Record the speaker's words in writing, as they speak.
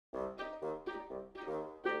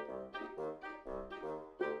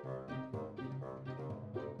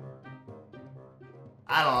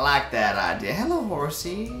I don't like that idea. Hello,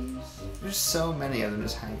 horsies. There's so many of them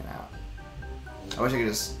just hanging out. I wish I could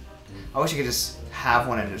just have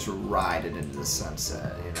one and just ride it into the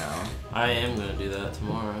sunset, you know? I am gonna do that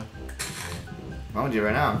tomorrow. I'm gonna do it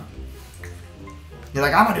right now. You're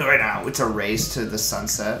like, I'm gonna do it right now. It's a race to the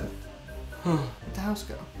sunset. Where'd the house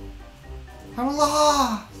go? I'm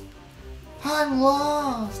lost! I'm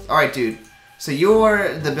lost! Alright, dude. So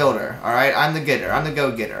you're the builder, alright? I'm the getter. I'm the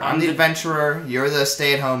go-getter. I'm the adventurer. You're the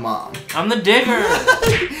stay-at-home mom. I'm the digger!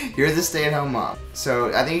 You're the stay-at-home mom.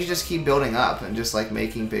 So I think you should just keep building up and just like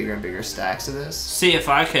making bigger and bigger stacks of this. See if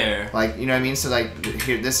I care. Like, you know what I mean? So like,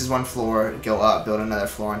 here, this is one floor, go up, build another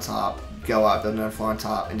floor on top, go up, build another floor on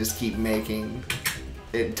top, and just keep making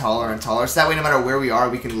it taller and taller. So that way no matter where we are,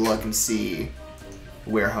 we can look and see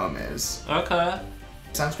where home is. Okay.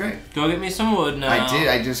 Sounds great. Go get me some wood now. I did.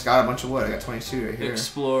 I just got a bunch of wood. I got 22 right here.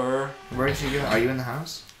 Explorer. Where did you go? Are you in the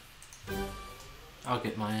house? I'll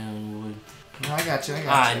get my own wood. No, I got you. I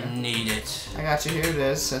got you. I need it. I got you. Here it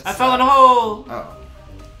is. I fell in a hole. Oh.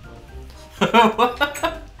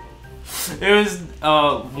 It was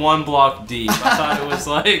 1 block deep. I thought it was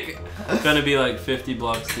like gonna be like 50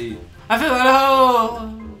 blocks deep. I fell in a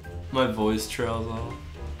hole. My voice trails off.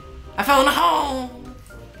 I fell in a hole.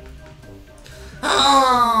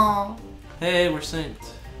 Oh. Hey, we're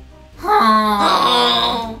synced.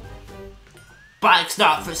 Oh. Bike's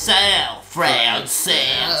not for sale,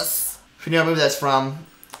 Francis. If you know what movie that's from,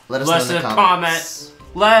 let us know in the comments.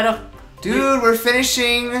 Dude, we're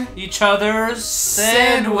finishing each other's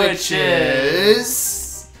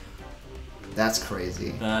sandwiches. That's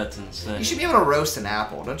crazy. That's insane. You should be able to roast an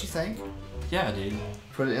apple, don't you think? Yeah, dude.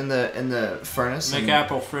 Put it in the furnace. Make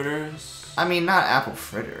apple fritters. I mean, not apple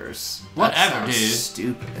fritters. Whatever, dude.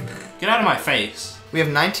 Stupid. Get out of my face. We have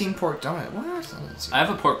 19 pork donut. What? I have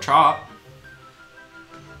a pork chop.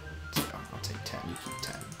 I'll take 10. You keep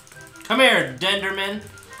 10. Come here, Denderman.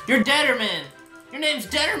 You're Denderman. Your name's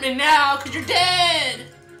Denderman now, because you're dead.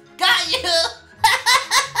 Got you.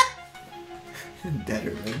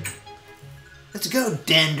 Denderman. Let's go,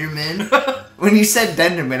 Denderman. When you said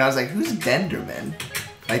Denderman, I was like, who's Denderman?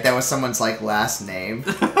 Like that was someone's like last name.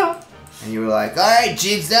 And you were like, alright,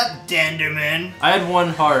 jigs up, Denderman. I had 1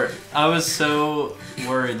 heart. I was so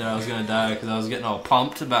worried that I was going to die because I was getting all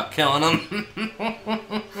pumped about killing him.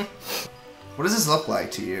 What does this look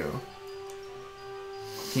like to you?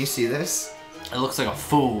 Can you see this? It looks like a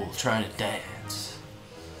fool trying to dance.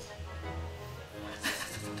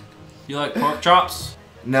 You like pork chops?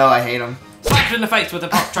 No, I hate them. Slapped in the face with a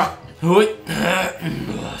pork chop.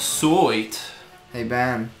 Sweet. Hey,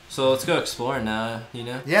 Ben. So let's go exploring now, you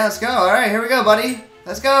know? Yeah, let's go. Alright, here we go, buddy.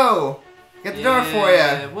 Let's go. Get the door for you.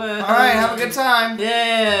 Alright, have a good time.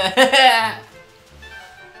 Yeah.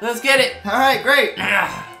 Let's get it. Alright, great.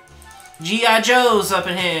 G.I. Joe's up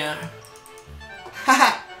in here.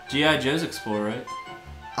 Haha. G.I. Joe's explore, right?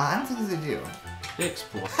 I don't think they do. They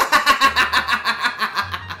explore.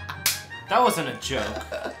 That wasn't a joke.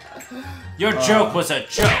 Your joke was a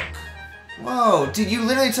joke. Whoa, dude, you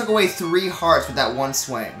literally took away 3 hearts with that 1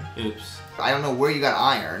 swing. Oops. I don't know where you got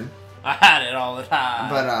iron. I had it all the time.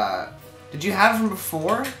 But, did you have it from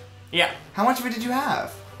before? Yeah. How much of it did you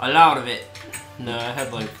have? A lot of it. No, I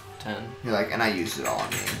had like 10. You're like, and I used it all on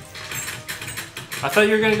me. I thought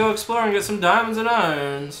you were gonna go explore and get some diamonds and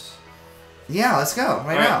irons. Yeah, let's go.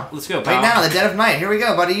 Right now. Let's go, pal. Right now, the dead of night. Here we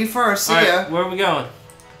go, buddy. You first. See ya. Where are we going?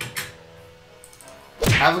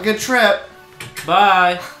 Have a good trip.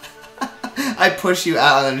 Bye. I push you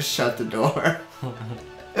out and just shut the door.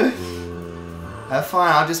 Have fun.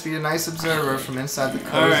 I'll just be a nice observer from inside the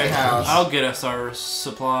cozy house. I'll get us our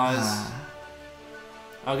supplies.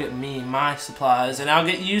 I'll get me my supplies, and I'll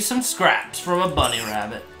get you some scraps from a bunny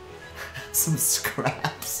rabbit. Some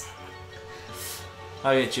scraps.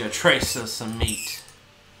 I'll get you a trace of some meat.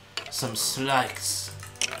 Some slice.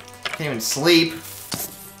 Can't even sleep.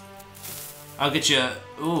 I'll get you...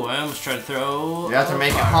 Ooh, I almost tried to throw... You're out there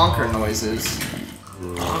making honker noises.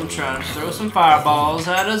 I'm trying to throw some fireballs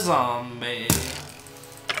at a zombie.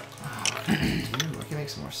 Dude, I can make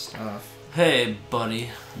some more stuff. Hey,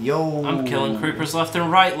 buddy. Yo. I'm killing creepers left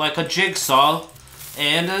and right like a jigsaw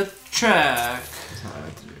and a track. That's not what I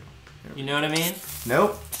meant to do. You know what I mean?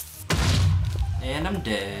 Nope. And I'm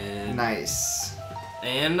dead. Nice.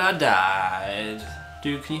 And I died.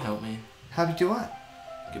 Dude, can you help me? How'd you do what?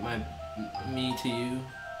 Get my me to you.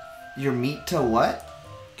 Your meat to what?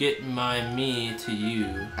 Get my me to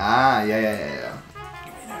you. Ah, yeah.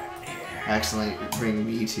 Give me that here. Accidentally bring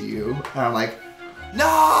me to you. And I'm like,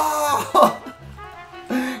 no!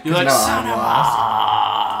 You're like, son of a...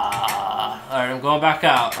 Alright, I'm going back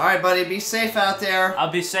out. Alright, buddy, be safe out there.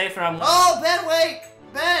 I'll be safe and I'm... Oh, Ben, wait!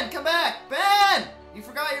 Ben, come back! Ben! You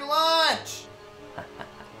forgot your lunch!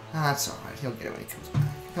 That's alright. He'll get it when he comes back.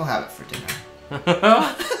 He'll have it for dinner.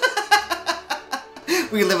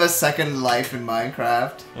 We live a second life in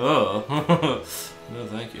Minecraft. Oh. No,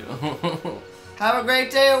 thank you. Have a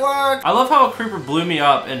great day at work! I love how a creeper blew me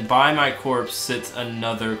up and by my corpse sits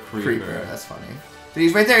another creeper. That's funny. Dude,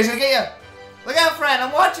 he's right there. He's gonna get you. Look out, friend.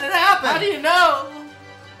 I'm watching it happen. How do you know?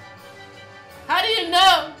 How do you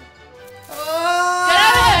know? Get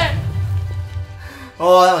out of here!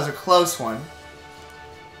 Oh, that was a close one.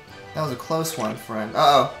 That was a close one, friend.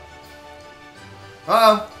 Uh-oh.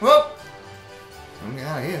 Uh-oh. Whoop! I'm getting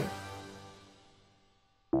out of here.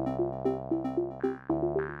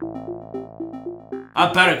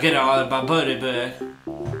 I better get all of my booty back.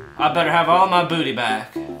 I better have all my booty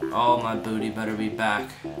back. All my booty better be back.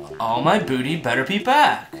 All my booty better be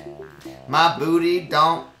back. My booty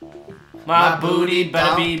don't. My booty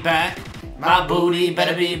better be back. My booty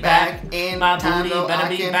better be back. My booty better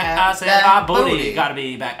be back. I said my booty gotta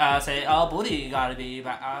be back. I said, oh, booty gotta be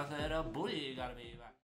back. I said, oh, booty gotta be